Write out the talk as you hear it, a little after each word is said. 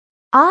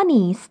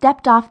Ani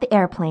stepped off the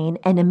airplane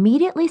and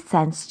immediately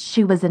sensed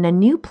she was in a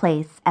new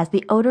place as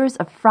the odors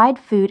of fried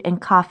food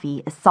and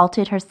coffee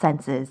assaulted her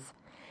senses.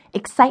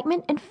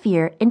 Excitement and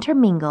fear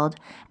intermingled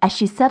as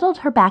she settled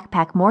her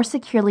backpack more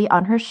securely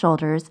on her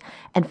shoulders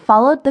and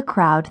followed the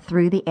crowd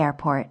through the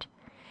airport.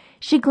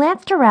 She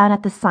glanced around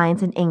at the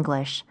signs in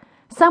English.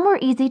 Some were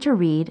easy to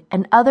read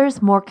and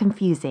others more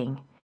confusing.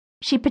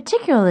 She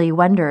particularly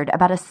wondered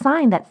about a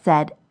sign that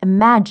said,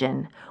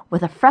 "Imagine,"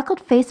 with a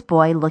freckled-faced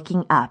boy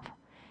looking up.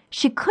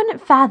 She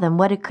couldn't fathom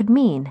what it could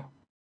mean.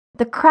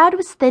 The crowd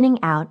was thinning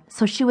out,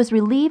 so she was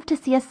relieved to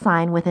see a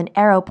sign with an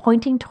arrow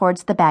pointing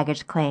towards the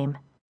baggage claim.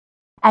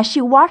 As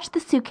she watched the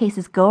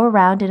suitcases go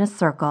around in a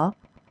circle,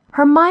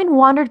 her mind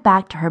wandered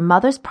back to her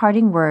mother's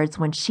parting words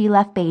when she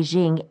left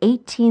Beijing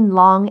 18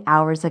 long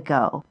hours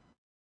ago.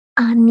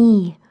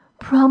 "Ani,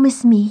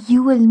 promise me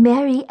you will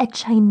marry a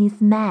Chinese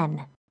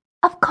man."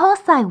 "Of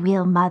course I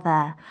will,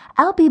 Mother.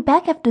 I'll be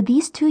back after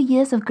these 2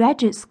 years of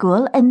graduate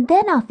school, and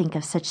then I'll think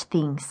of such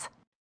things."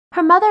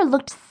 Her mother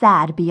looked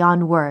sad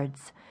beyond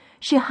words.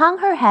 She hung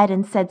her head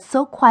and said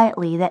so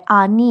quietly that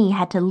Ani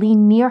had to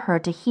lean near her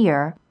to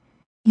hear,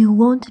 "You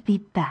won't be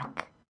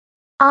back."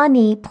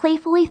 Ani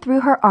playfully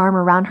threw her arm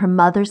around her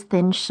mother's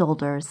thin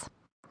shoulders.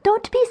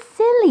 "Don't be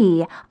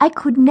silly. I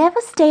could never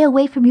stay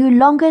away from you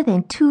longer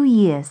than 2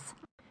 years.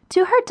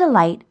 To her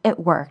delight,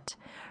 it worked.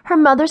 Her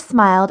mother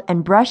smiled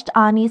and brushed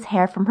Ani's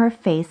hair from her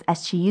face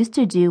as she used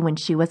to do when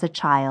she was a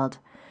child.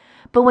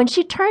 But when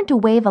she turned to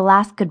wave a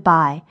last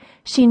goodbye,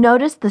 she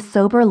noticed the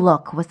sober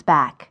look was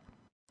back.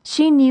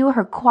 She knew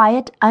her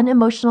quiet,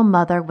 unemotional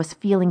mother was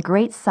feeling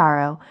great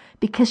sorrow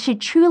because she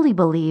truly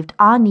believed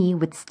Ani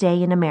would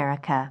stay in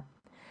America.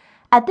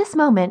 At this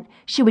moment,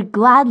 she would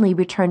gladly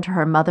return to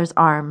her mother's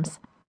arms.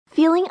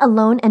 Feeling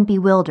alone and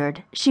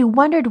bewildered, she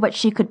wondered what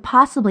she could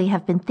possibly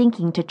have been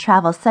thinking to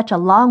travel such a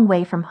long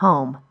way from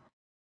home.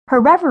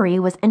 Her reverie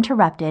was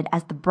interrupted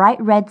as the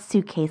bright red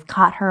suitcase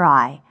caught her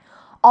eye.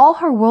 All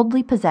her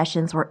worldly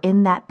possessions were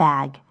in that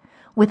bag.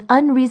 With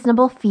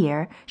unreasonable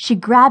fear, she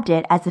grabbed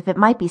it as if it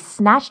might be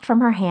snatched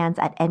from her hands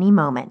at any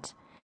moment.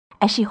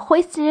 As she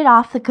hoisted it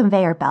off the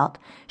conveyor belt,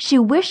 she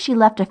wished she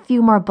left a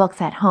few more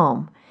books at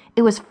home.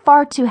 It was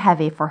far too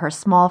heavy for her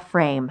small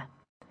frame.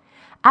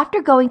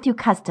 After going through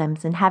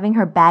customs and having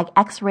her bag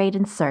x-rayed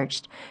and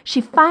searched,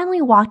 she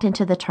finally walked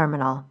into the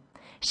terminal.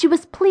 She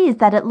was pleased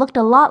that it looked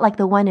a lot like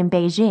the one in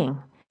Beijing.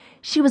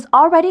 She was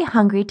already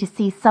hungry to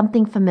see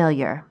something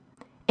familiar.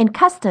 In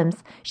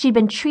customs, she'd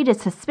been treated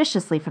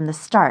suspiciously from the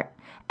start,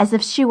 as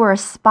if she were a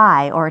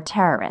spy or a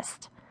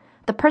terrorist.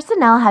 The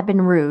personnel had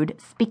been rude,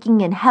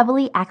 speaking in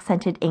heavily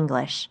accented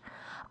English.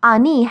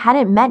 Ani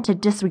hadn't meant to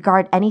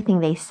disregard anything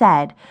they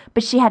said,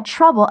 but she had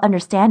trouble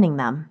understanding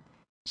them.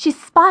 She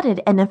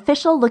spotted an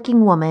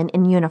official-looking woman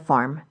in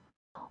uniform.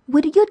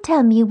 "Would you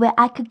tell me where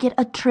I could get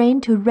a train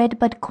to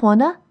Redbud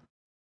Corner?"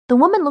 The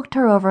woman looked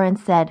her over and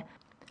said,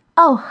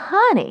 "Oh,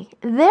 honey,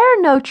 there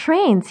are no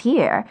trains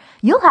here.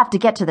 You'll have to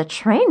get to the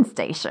train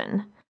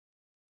station."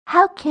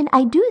 "How can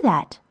I do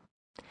that?"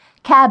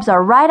 "Cabs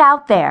are right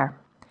out there."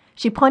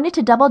 She pointed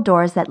to double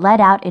doors that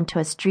led out into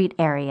a street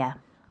area.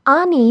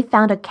 Ani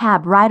found a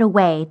cab right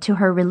away, to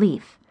her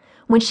relief.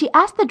 When she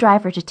asked the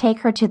driver to take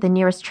her to the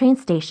nearest train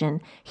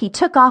station, he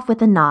took off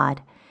with a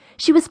nod.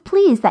 She was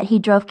pleased that he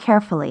drove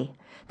carefully.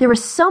 There were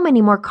so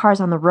many more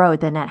cars on the road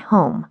than at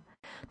home.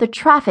 The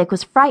traffic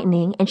was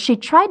frightening, and she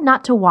tried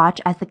not to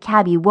watch as the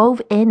cabbie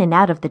wove in and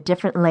out of the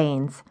different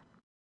lanes.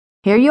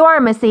 "Here you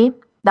are, missy.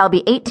 That'll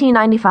be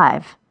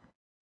 $18.95.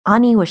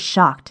 Ani was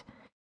shocked.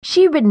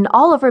 She'd ridden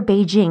all over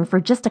Beijing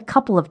for just a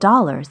couple of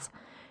dollars.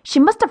 She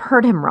must have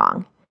heard him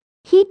wrong.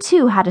 He,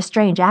 too, had a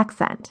strange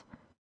accent.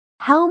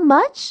 "How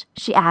much?"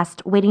 she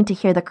asked, waiting to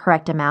hear the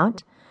correct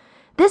amount.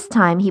 This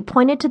time, he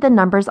pointed to the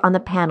numbers on the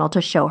panel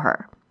to show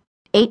her.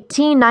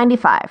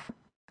 $18.95.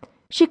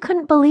 She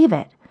couldn't believe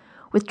it.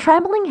 With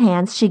trembling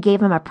hands, she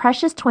gave him a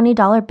precious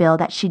 $20 bill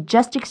that she'd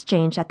just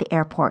exchanged at the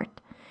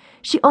airport.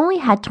 She only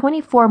had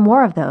 24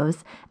 more of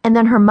those, and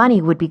then her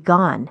money would be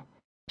gone.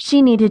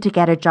 She needed to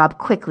get a job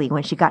quickly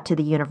when she got to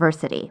the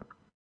university.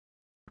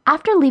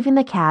 After leaving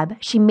the cab,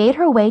 she made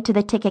her way to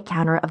the ticket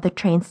counter of the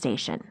train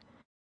station.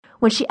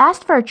 When she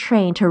asked for a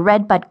train to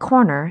Redbud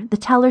Corner, the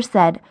teller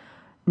said,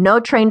 "No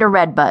train to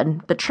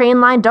Redbud. The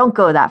train line don't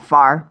go that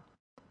far."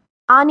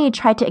 Ani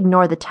tried to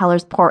ignore the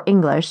teller's poor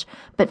English,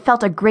 but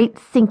felt a great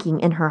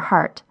sinking in her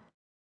heart.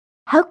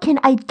 "How can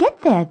I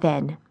get there,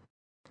 then?"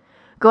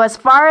 "Go as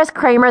far as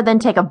Kramer, then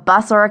take a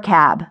bus or a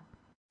cab."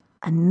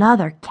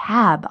 Another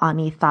cab,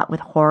 Ani thought with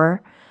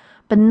horror.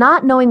 But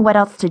not knowing what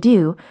else to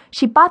do,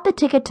 she bought the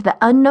ticket to the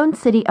unknown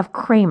city of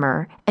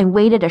Kramer and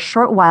waited a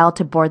short while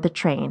to board the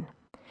train.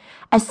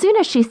 As soon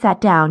as she sat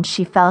down,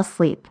 she fell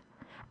asleep.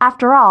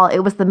 After all, it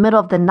was the middle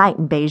of the night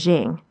in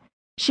Beijing.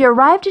 She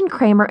arrived in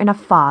Kramer in a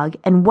fog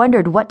and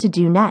wondered what to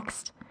do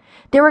next.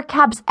 There were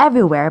cabs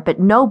everywhere, but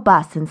no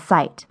bus in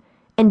sight.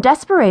 In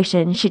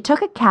desperation, she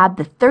took a cab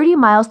the 30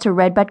 miles to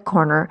Redbud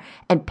Corner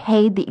and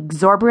paid the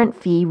exorbitant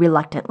fee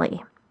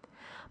reluctantly.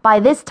 By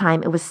this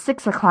time, it was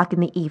 6 o'clock in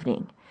the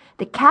evening.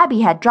 The cabbie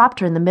had dropped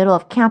her in the middle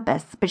of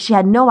campus, but she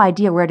had no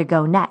idea where to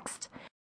go next.